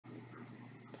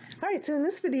All right, so in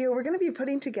this video, we're going to be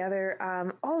putting together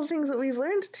all the things that we've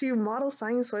learned to model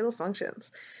sinusoidal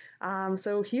functions.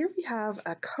 So here we have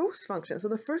a cos function. So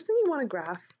the first thing you want to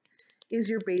graph is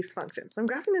your base function. So I'm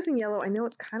graphing this in yellow. I know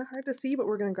it's kind of hard to see, but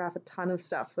we're going to graph a ton of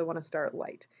stuff, so I want to start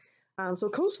light. So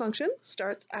cos function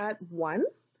starts at 1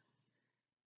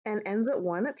 and ends at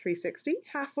 1 at 360.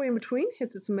 Halfway in between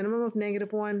hits its minimum of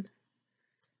 -1.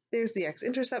 There's the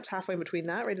x-intercepts halfway in between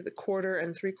that, right at the quarter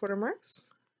and 3/4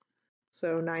 marks.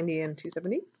 So 90 and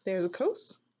 270. There's a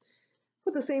cos.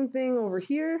 Put the same thing over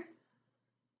here.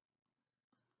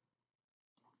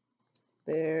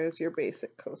 There's your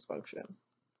basic cos function.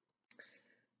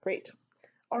 Great.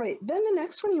 All right, then the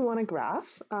next one you want to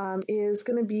graph is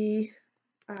going to be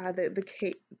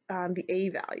the a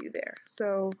value there.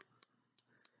 So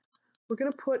we're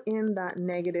going to put in that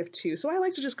 -2. So I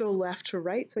like to just go left to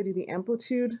right. So I do the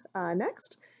amplitude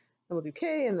next, and we'll do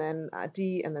k, and then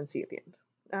d, and then c at the end.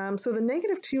 So the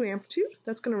 -2 amplitude,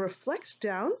 that's going to reflect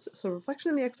down, so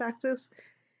reflection in the x-axis,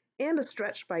 and a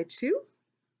stretch by 2.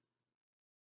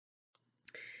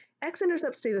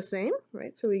 X-intercepts stay the same,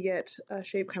 right? So we get a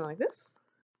shape kind of like this.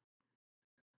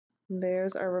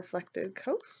 There's our reflected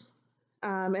cos.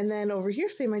 And then over here,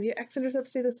 same idea, x-intercepts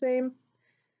stay the same.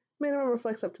 Minimum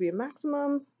reflects up to be a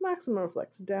maximum. Maximum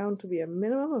reflects down to be a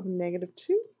minimum of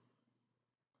 -2.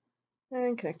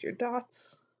 And connect your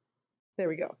dots. There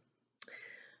we go.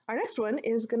 Our next one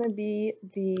is going to be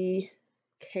the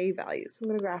k value. So I'm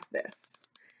going to graph this.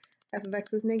 F of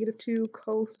x is -2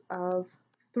 cos of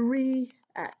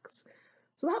 3x.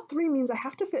 So that 3 means I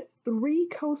have to fit 3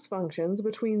 cos functions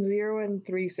between 0 and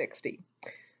 360.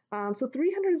 So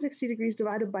 360 degrees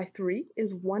divided by 3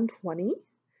 is 120.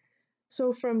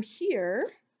 So from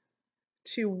here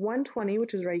to 120,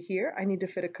 which is right here, I need to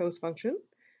fit a cos function.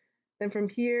 Then from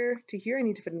here to here, I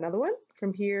need to fit another one.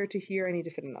 From here to here, I need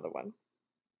to fit another one.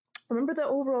 Remember the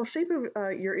overall shape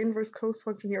of your inverse cos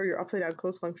function here, or your upside down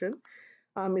cos function,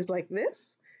 is like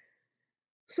this.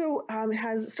 So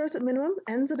it starts at minimum,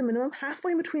 ends at a minimum.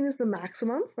 Halfway in between is the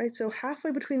maximum, right? So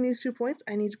halfway between these 2 points,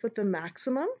 I need to put the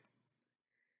maximum.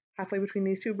 Halfway between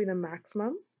these two would be the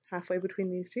maximum. Halfway between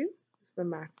these two is the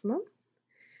maximum.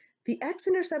 The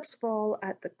x-intercepts fall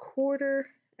at the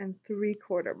quarter and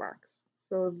 3/4 marks.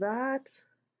 So that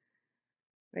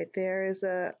right there is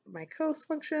my cos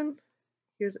function.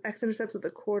 Here's x-intercepts at the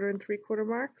quarter and 3/4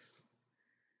 marks.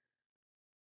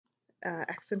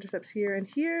 X-intercepts here and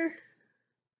here.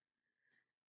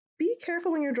 Be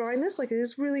careful when you're drawing this, like it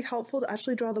is really helpful to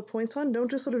actually draw the points on.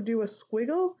 Don't just sort of do a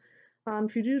squiggle.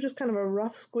 If you do just kind of a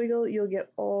rough squiggle, you'll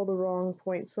get all the wrong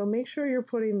points. So make sure you're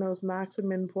putting those max and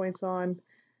min points on.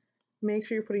 Make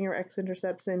sure you're putting your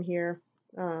x-intercepts in here.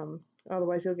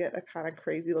 Otherwise you'll get a kind of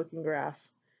crazy looking graph.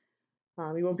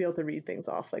 You won't be able to read things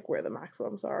off like where the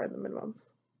maximums are and the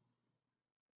minimums.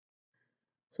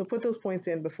 So put those points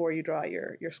in before you draw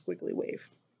your squiggly wave.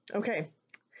 Okay.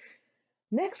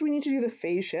 Next, we need to do the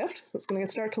phase shift. So it's going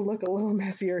to start to look a little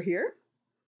messier here.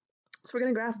 So we're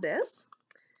going to graph this,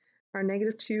 our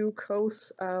 -2 cos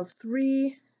of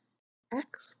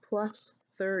 3x plus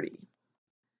 30.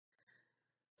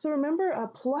 So remember,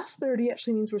 plus 30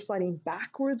 actually means we're sliding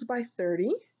backwards by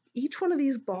 30. Each one of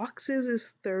these boxes is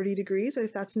 30 degrees. So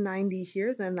if that's 90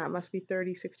 here, then that must be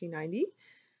 30, 60, 90.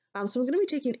 So I'm going to be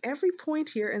taking every point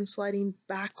here and sliding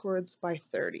backwards by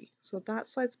 30. So that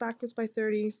slides backwards by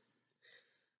 30.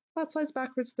 That slides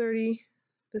backwards 30,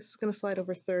 this is going to slide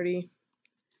over 30,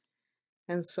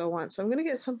 and so on. So I'm going to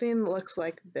get something that looks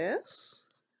like this.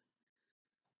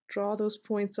 Draw those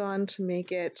points on to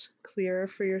make it clearer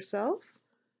for yourself.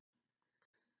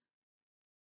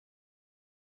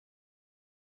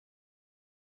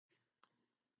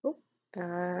 Oh,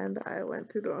 and I went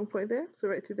through the wrong point there, so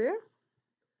right through there,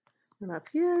 and up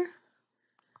here.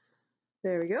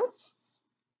 There we go.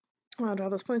 I'll draw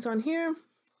those points on here.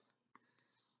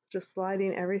 Just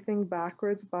sliding everything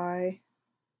backwards by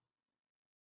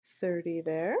 30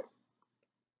 there.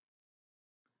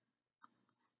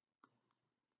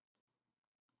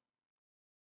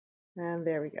 And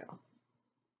there we go.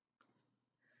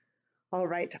 All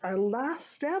right, our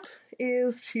last step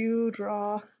is to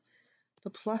draw the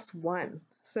 +1.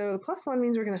 So the +1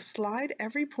 means we're going to slide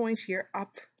every point here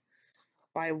up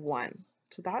by 1.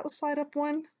 So that will slide up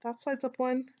 1, that slides up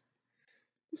 1,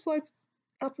 this slides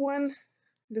up 1,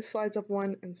 this slides up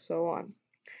 1, and so on.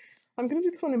 I'm going to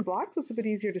do this one in black so it's a bit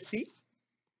easier to see.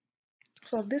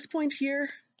 So I have this point here,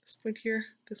 this point here,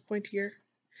 this point here,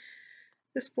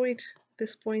 this point,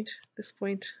 this point, this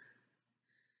point.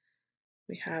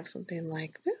 We have something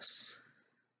like this.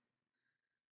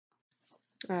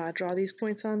 Draw these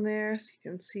points on there so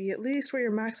you can see at least where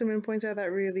your maximum points are.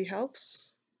 That really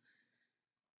helps.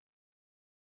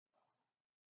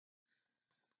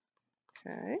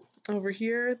 Okay, over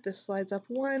here, this slides up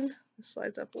 1, this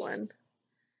slides up 1,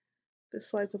 this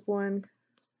slides up 1,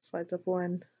 slides up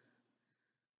 1.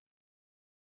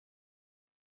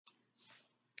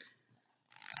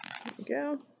 There we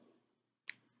go.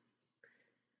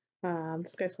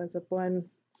 This guy slides up 1,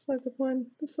 slides up 1,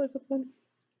 this slides up 1.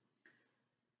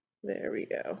 There we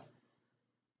go.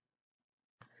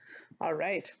 All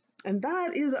right, and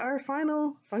that is our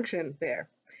final function there.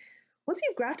 Once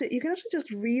you've graphed it, you can actually just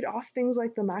read off things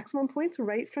like the maximum points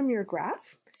right from your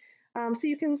graph. So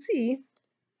you can see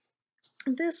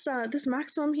this, this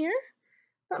maximum here,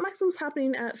 that maximum is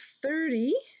happening at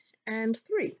 30 and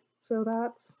 3. So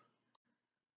that's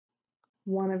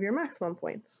one of your maximum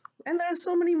points. And there's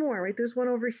so many more, right? There's one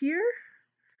over here,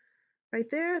 right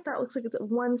there. That looks like it's at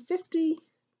 150,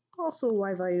 also a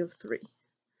y value of 3.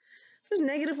 There's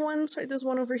negative ones, right? There's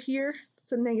one over here.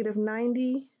 It's a negative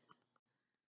 90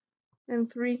 and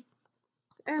 3,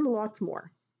 and lots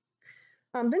more.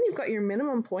 Then you've got your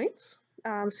minimum points.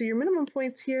 So your minimum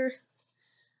points here,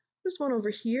 there's one over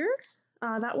here.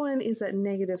 That one is at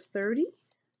negative 30,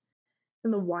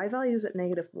 and the y value is at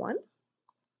negative 1.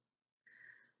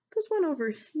 There's one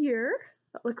over here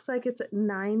that looks like it's at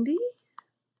 90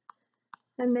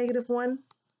 and negative 1.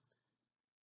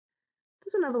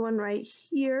 There's another one right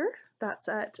here that's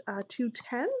at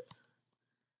 210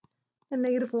 and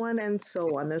negative 1, and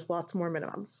so on. There's lots more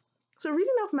minimums. So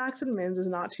reading off max and mins is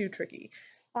not too tricky.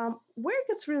 Where it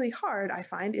gets really hard, I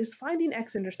find, is finding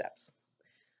x-intercepts.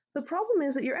 The problem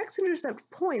is that your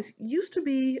x-intercept points used to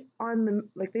be on the,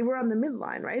 like they were on the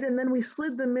midline, right? And then we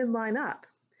slid the midline up.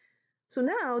 So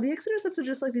now the x-intercepts are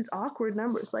just like these awkward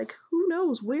numbers. Like, who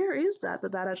knows, where is that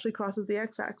actually crosses the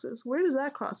x-axis? Where does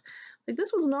that cross? Like,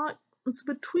 this one's not, it's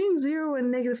between 0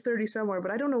 and negative 30 somewhere,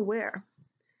 but I don't know where.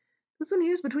 This one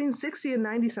here is between 60 and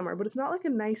 90 somewhere, but it's not like a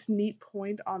nice, neat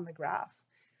point on the graph.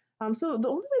 So the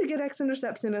only way to get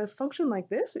x-intercepts in a function like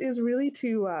this is really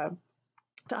to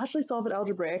actually solve it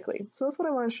algebraically. So that's what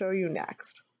I want to show you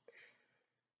next.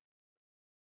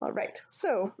 All right,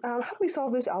 so how do we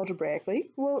solve this algebraically?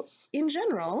 Well, in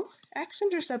general,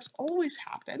 x-intercepts always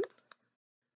happen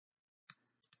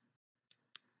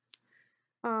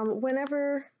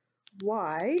whenever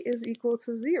y is equal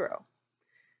to 0.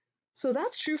 So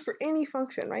that's true for any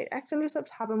function, right?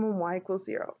 X-intercepts happen when y equals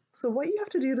 0. So what you have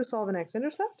to do to solve an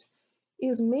x-intercept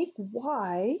is make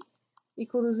y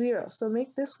equal to 0. So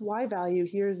make this y value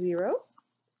here 0,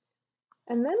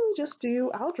 and then we just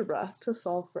do algebra to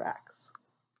solve for x.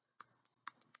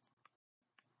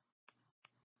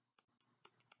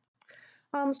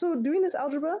 So doing this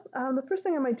algebra, the first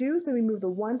thing I might do is maybe move the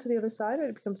 1 to the other side, right?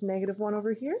 It becomes negative 1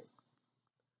 over here.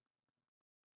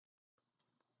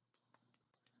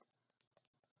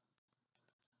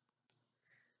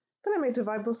 Then I might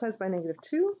divide both sides by negative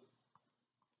 2.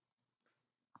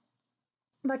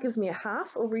 That gives me a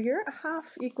half over here. A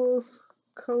half equals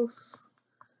cos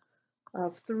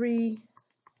of 3x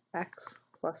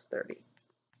plus 30.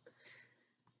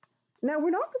 Now, we're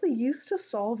not really used to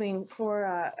solving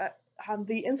for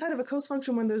the inside of a cos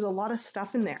function when there's a lot of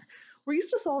stuff in there. We're used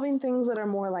to solving things that are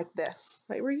more like this,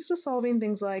 right? We're used to solving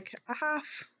things like a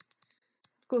half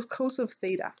equals cos of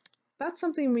theta. That's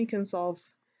something we can solve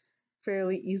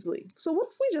fairly easily. So what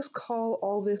if we just call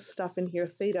all this stuff in here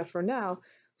theta for now,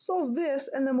 solve this,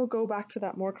 and then we'll go back to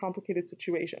that more complicated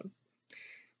situation.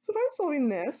 So if I'm solving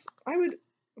this, I would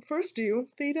first do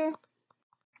theta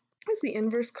is the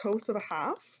inverse cos of a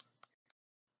half.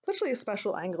 It's actually a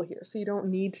special angle here, so you don't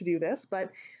need to do this,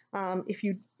 but if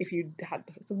you had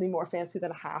something more fancy than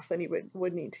a half, then you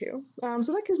would need to.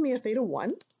 So that gives me a theta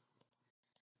 1.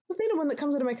 The theta 1 that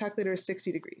comes out of my calculator is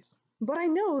 60 degrees. But I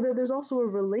know that there's also a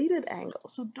related angle,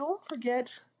 so don't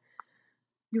forget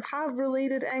you have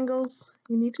related angles,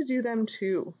 you need to do them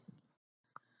too.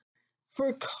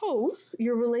 For cos,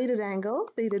 your related angle,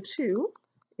 theta 2,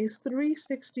 is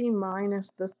 360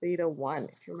 minus the theta 1,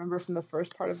 if you remember from the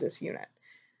first part of this unit.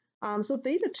 So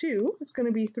theta 2 is going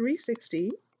to be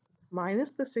 360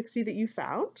 minus the 60 that you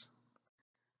found,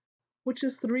 which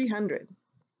is 300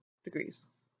 degrees.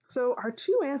 So our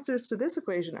two answers to this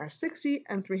equation are 60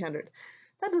 and 300.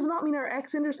 That does not mean our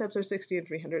x-intercepts are 60 and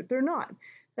 300. They're not.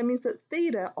 That means that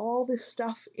theta, all this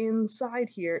stuff inside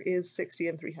here, is 60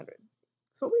 and 300.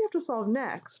 So what we have to solve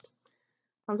next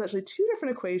is actually two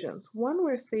different equations. One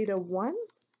where theta 1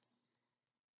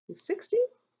 is 60,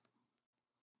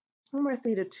 one where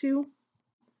theta 2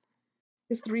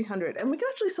 is 300. And we can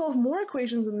actually solve more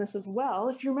equations than this as well.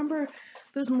 If you remember,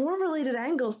 there's more related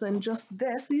angles than just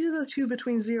this. These are the two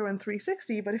between 0 and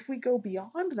 360, but if we go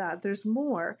beyond that, there's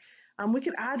more. We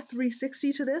could add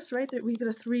 360 to this, right? We get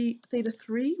a theta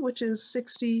 3, which is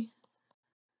 60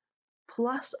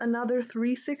 plus another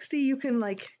 360. You can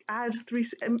like add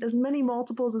as many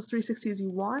multiples as 360 as you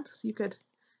want. So you could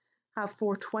have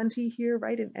 420 here,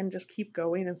 right? And just keep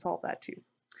going and solve that too.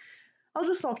 I'll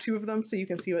just solve two of them so you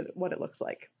can see what it looks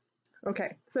like.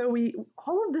 Okay, so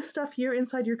all of this stuff here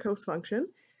inside your cos function,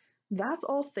 that's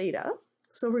all theta.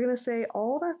 So we're going to say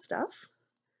all that stuff,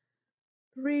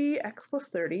 3x plus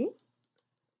 30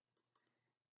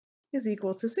 is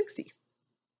equal to 60.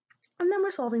 And then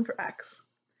we're solving for x.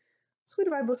 So we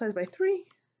divide both sides by 3.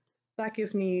 That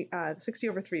gives me 60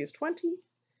 over 3 is 20.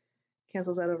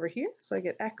 Cancels out over here. So I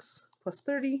get x plus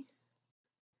 30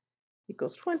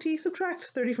 equals 20.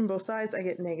 Subtract 30 from both sides, I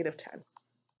get negative 10.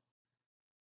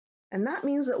 And that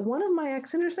means that one of my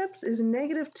x-intercepts is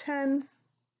negative 10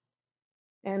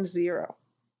 and 0.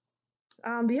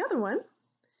 The other one,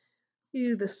 you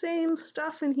do the same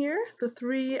stuff in here, the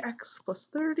 3x plus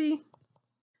 30.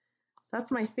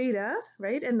 That's my theta,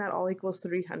 right? And that all equals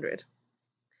 300.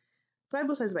 Divide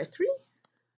both sides by 3.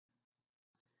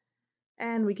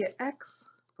 And we get x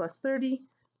plus 30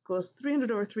 equals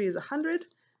 300 over 3 is 100.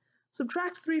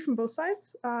 Subtract 3 from both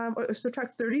sides, or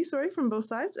subtract 30, sorry, from both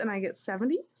sides, and I get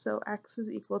 70. So x is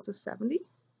equal to 70.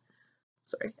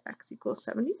 Sorry, x equals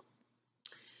 70.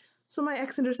 So my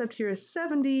x-intercept here is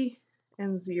 70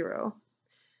 and 0.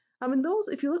 And those,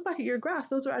 if you look back at your graph,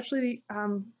 those are actually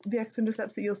the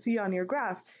x-intercepts that you'll see on your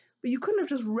graph, but you couldn't have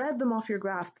just read them off your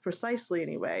graph precisely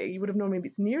anyway. You would have known maybe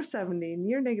it's near 70,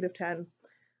 near negative 10,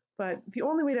 but the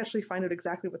only way to actually find out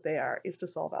exactly what they are is to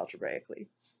solve algebraically,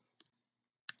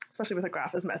 especially with a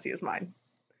graph as messy as mine.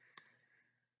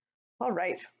 All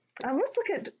right, let's look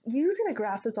at using a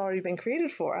graph that's already been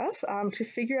created for us to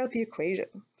figure out the equation.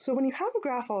 So when you have a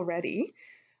graph already,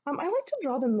 I like to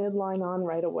draw the midline on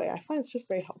right away. I find it's just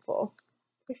very helpful.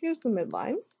 So here's the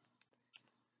midline.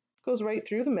 Goes right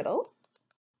through the middle.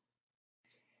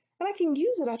 And I can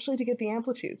use it actually to get the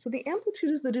amplitude. So the amplitude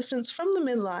is the distance from the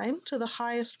midline to the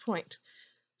highest point.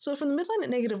 So from the midline at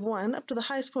negative 1 up to the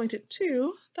highest point at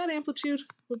 2, that amplitude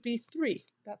would be 3.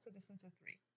 That's a distance of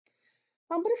 3.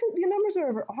 But if the numbers are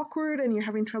ever awkward and you're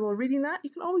having trouble reading that,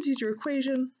 you can always use your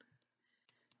equation.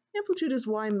 Amplitude is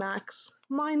y max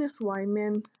minus y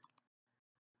min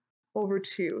over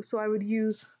 2. So I would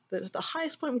use the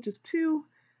highest point, which is 2,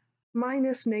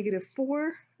 minus negative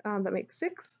 4, that makes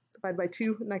 6, divided by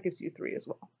 2, and that gives you 3 as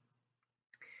well.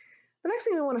 The next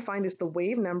thing we want to find is the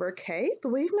wave number, k. The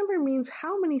wave number means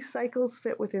how many cycles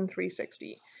fit within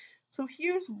 360. So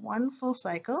here's one full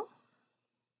cycle,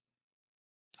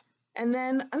 and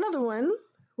then another one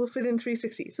will fit in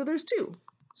 360. So there's 2.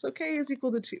 So k is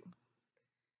equal to 2.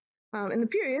 And the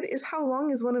period is how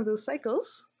long is one of those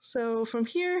cycles. So from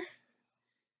here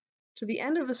to the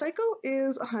end of the cycle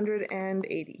is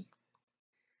 180.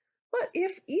 But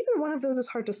if either one of those is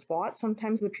hard to spot,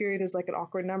 sometimes the period is like an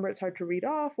awkward number, it's hard to read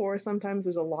off, or sometimes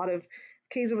there's a lot of,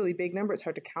 k is a really big number, it's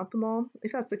hard to count them all.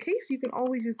 If that's the case, you can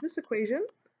always use this equation.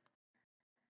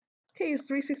 K is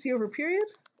 360 over period,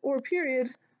 or period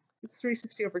is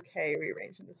 360 over k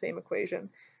rearranged in the same equation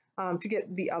to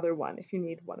get the other one if you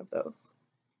need one of those.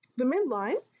 The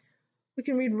midline, we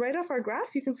can read right off our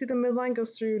graph. You can see the midline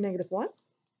goes through negative 1.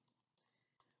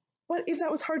 But if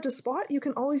that was hard to spot, you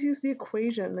can always use the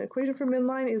equation. The equation for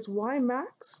midline is y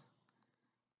max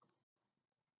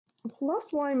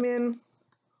plus y min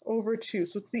over 2.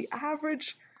 So it's the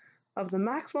average of the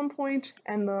maximum point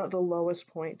and the lowest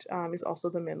point is also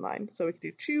the midline. So we can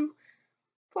do 2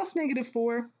 plus negative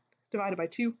 4 divided by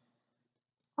 2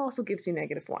 also gives you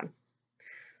negative 1.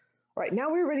 All right,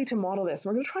 now we're ready to model this.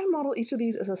 We're going to try and model each of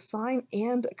these as a sine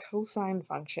and a cosine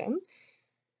function.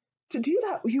 To do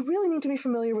that, you really need to be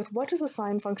familiar with what does a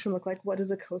sine function look like, what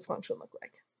does a cos function look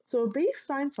like. So a base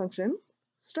sine function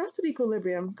starts at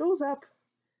equilibrium, goes up,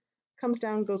 comes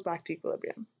down, goes back to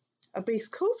equilibrium. A base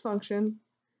cos function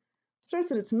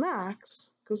starts at its max,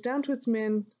 goes down to its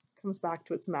min, comes back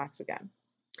to its max again.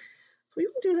 So what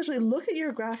you can do is actually look at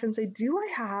your graph and say, do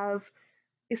I have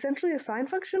essentially a sine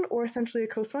function or essentially a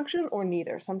cos function or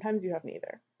neither? Sometimes you have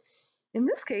neither. In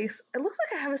this case, it looks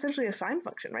like I have essentially a sine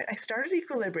function, right? I start at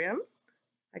equilibrium,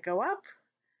 I go up,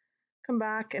 come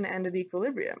back, and end at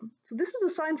equilibrium. So this is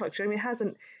a sine function. I mean, it has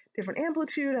a different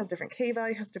amplitude, has different k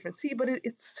value, has different c, but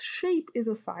its shape is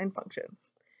a sine function.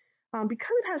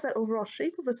 Because it has that overall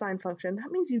shape of a sine function,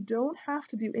 that means you don't have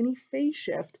to do any phase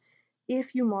shift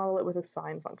if you model it with a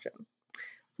sine function.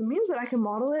 So it means that I can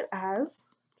model it as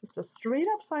just a straight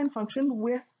up sine function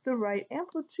with the right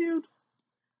amplitude,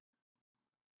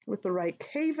 with the right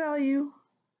k value,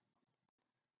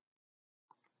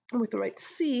 and with the right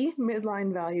c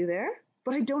midline value there,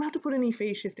 but I don't have to put any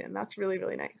phase shift in. That's really,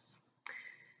 really nice.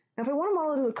 Now if I want to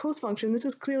model it as a cos function, this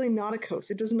is clearly not a cos.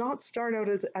 It does not start out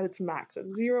at its max. At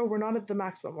 0, we're not at the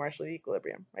maximum, we're actually at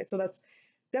equilibrium, right? So that's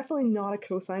definitely not a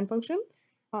cosine function.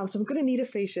 So I'm going to need a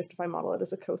phase shift if I model it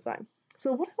as a cosine.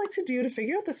 So what I like to do to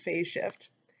figure out the phase shift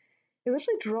is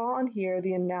actually draw on here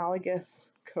the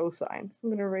analogous cosine. So I'm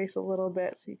going to erase a little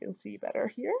bit so you can see better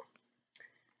here.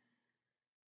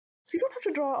 So you don't have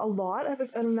to draw a lot of an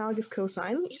analogous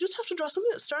cosine. You just have to draw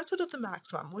something that starts out at the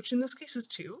maximum, which in this case is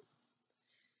 2.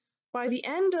 By the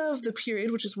end of the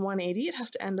period, which is 180, it has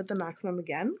to end at the maximum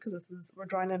again, because we're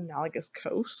drawing an analogous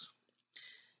cos.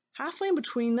 Halfway in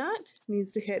between that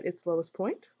needs to hit its lowest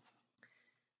point.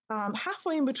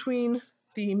 Halfway in between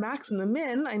the max and the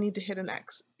min, I need to hit an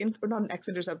x, or not an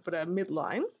x-intercept, but a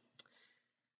midline.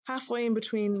 Halfway in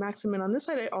between max and min on this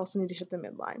side, I also need to hit the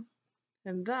midline.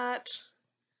 And that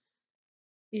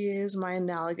is my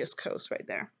analogous cos right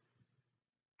there.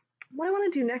 What I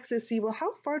want to do next is see, well,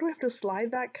 how far do I have to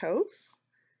slide that cos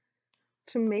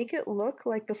to make it look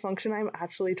like the function I'm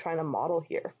actually trying to model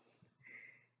here?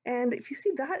 And if you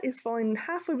see, that is falling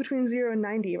halfway between 0 and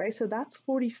 90, right? So that's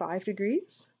 45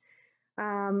 degrees.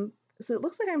 So it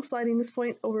looks like I'm sliding this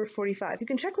point over 45. You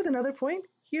can check with another point.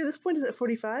 Here, this point is at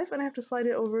 45, and I have to slide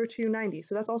it over to 90.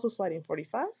 So that's also sliding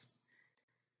 45.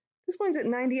 This point's at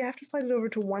 90, I have to slide it over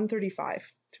to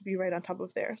 135 to be right on top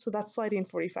of there. So that's sliding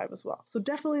 45 as well. So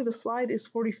definitely the slide is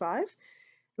 45.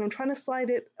 And I'm trying to slide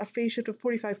it a phase shift of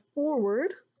 45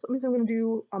 forward. So that means I'm going to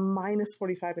do a minus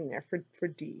 45 in there for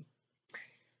D.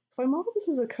 So if I model this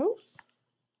as a cos,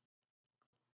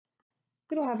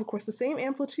 it'll have, of course, the same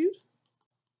amplitude,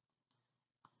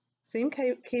 same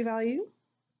k value,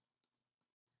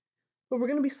 but we're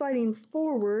going to be sliding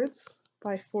forwards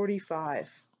by 45.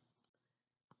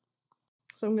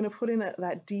 So I'm going to put in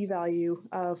that D value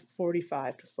of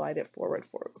 45 to slide it forward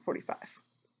for 45. Let's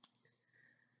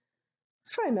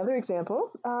try another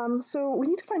example. So we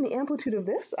need to find the amplitude of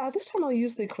this. This time I'll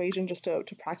use the equation just to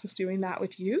practice doing that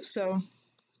with you. So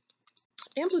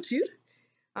amplitude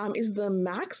is the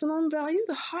maximum value.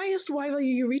 The highest y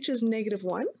value you reach is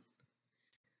 -1,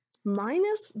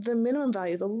 minus the minimum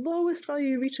value. The lowest value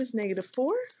you reach is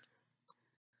 -4,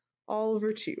 all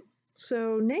over 2.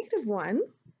 So -1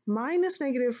 minus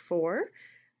 -4,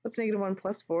 that's -1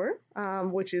 plus 4,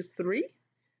 which is 3,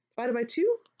 divided by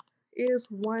 2 is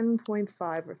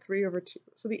 1.5, or 3 over 2.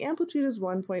 So the amplitude is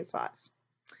 1.5.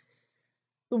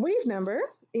 The wave number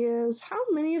is how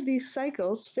many of these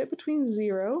cycles fit between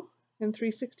 0 and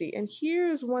 360. And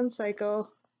here's one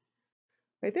cycle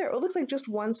right there. It looks like just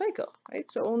one cycle, right?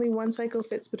 So only one cycle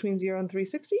fits between 0 and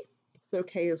 360, so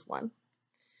k is 1.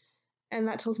 And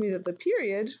that tells me that the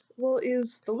period, well,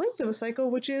 is the length of a cycle,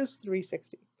 which is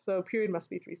 360. So period must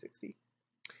be 360.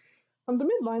 On the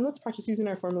midline, let's practice using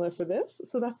our formula for this.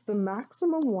 So that's the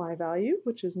maximum y value,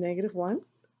 which is -1,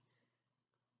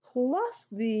 plus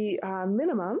the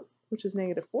minimum, which is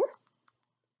 -4,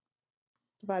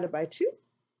 divided by 2.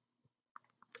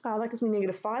 That gives me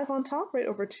 -5 on top, right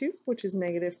over 2, which is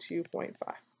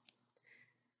 -2.5.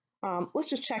 Let's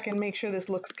just check and make sure this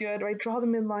looks good, right? Draw the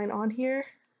midline on here.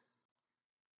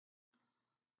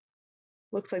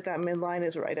 Looks like that midline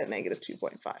is right at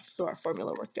 -2.5, so our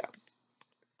formula worked out.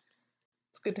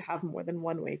 It's good to have more than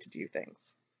one way to do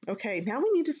things. Okay, now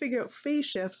we need to figure out phase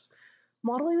shifts,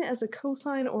 modeling it as a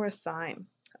cosine or a sine.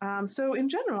 So in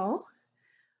general,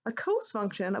 a cos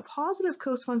function, a positive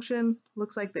cos function,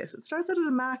 looks like this. It starts out at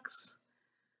a max,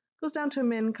 goes down to a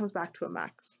min, comes back to a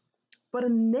max. But a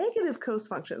negative cos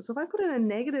function, so if I put in a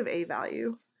negative a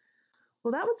value,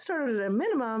 well, that would start out at a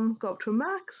minimum, go up to a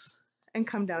max, and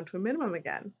come down to a minimum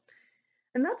again.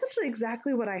 And that's actually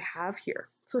exactly what I have here.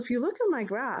 So if you look at my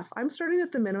graph, I'm starting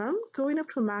at the minimum, going up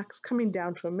to a max, coming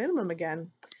down to a minimum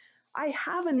again. I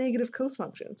have a negative cos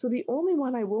function. So the only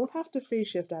one I won't have to phase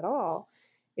shift at all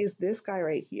is this guy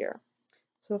right here.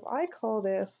 So if I call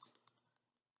this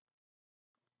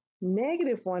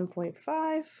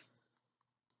 -1.5,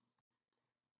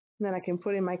 then I can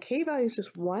put in my k value is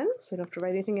just 1, so I don't have to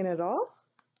write anything in at all.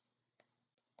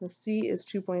 The c is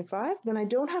 2.5. Then I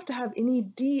don't have to have any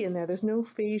d in there. There's no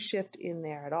phase shift in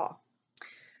there at all.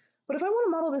 But if I want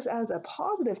to model this as a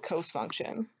positive cos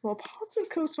function, well, a positive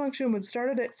cos function would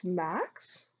start at its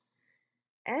max,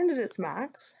 end at its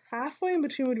max, halfway in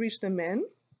between would reach the min,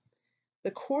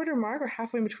 the quarter mark, or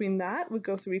halfway in between that, would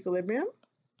go through equilibrium.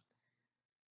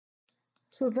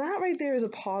 So that right there is a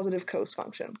positive cos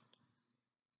function.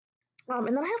 And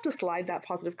then I have to slide that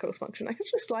positive cos function. I could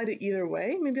just slide it either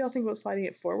way. Maybe I'll think about sliding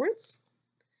it forwards.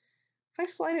 If I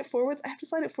slide it forwards, I have to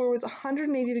slide it forwards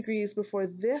 180 degrees before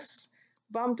this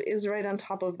bump is right on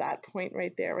top of that point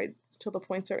right there, right, until the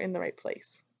points are in the right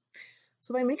place.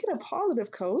 So if I make it a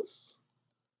positive cos,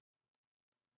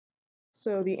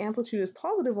 So the amplitude is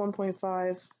positive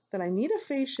 1.5, then I need a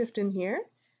phase shift in here.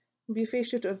 It'll be a phase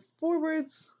shift of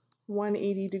forwards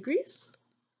 180 degrees.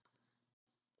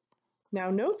 Now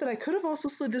note that I could have also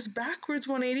slid this backwards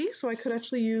 180, so I could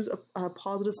actually use a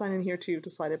positive sign in here too to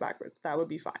slide it backwards. That would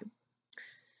be fine.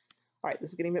 All right, this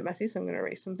is getting a bit messy, so I'm going to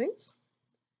erase some things.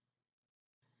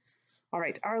 All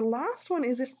right, our last one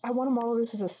is if I want to model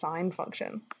this as a sine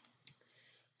function.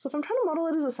 So if I'm trying to model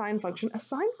it as a sine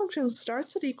function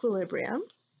starts at equilibrium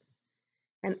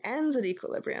and ends at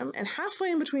equilibrium, and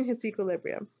halfway in between hits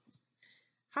equilibrium.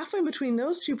 Halfway in between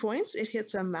those 2 points, it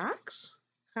hits a max.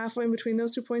 Halfway in between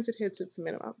those 2 points, it hits its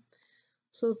minimum.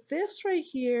 So this right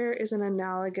here is an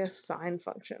analogous sine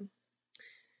function.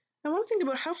 I want to think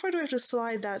about how far do I have to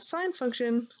slide that sine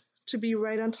function to be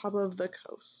right on top of the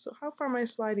cos. So how far am I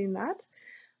sliding that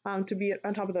to be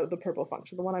on top of the purple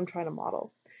function, the one I'm trying to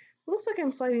model? It looks like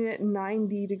I'm sliding it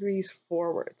 90 degrees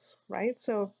forwards, right?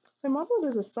 So if I model it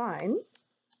as a sine,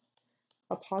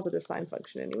 a positive sine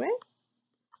function anyway,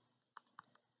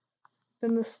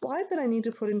 then the slide that I need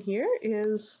to put in here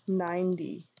is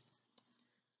 90.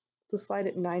 To slide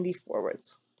it 90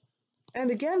 forwards.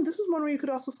 And again, this is one where you could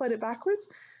also slide it backwards.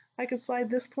 I could slide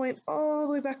this point all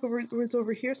the way backwards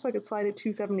over here, so I could slide it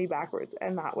 270 backwards,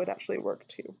 and that would actually work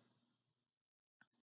too.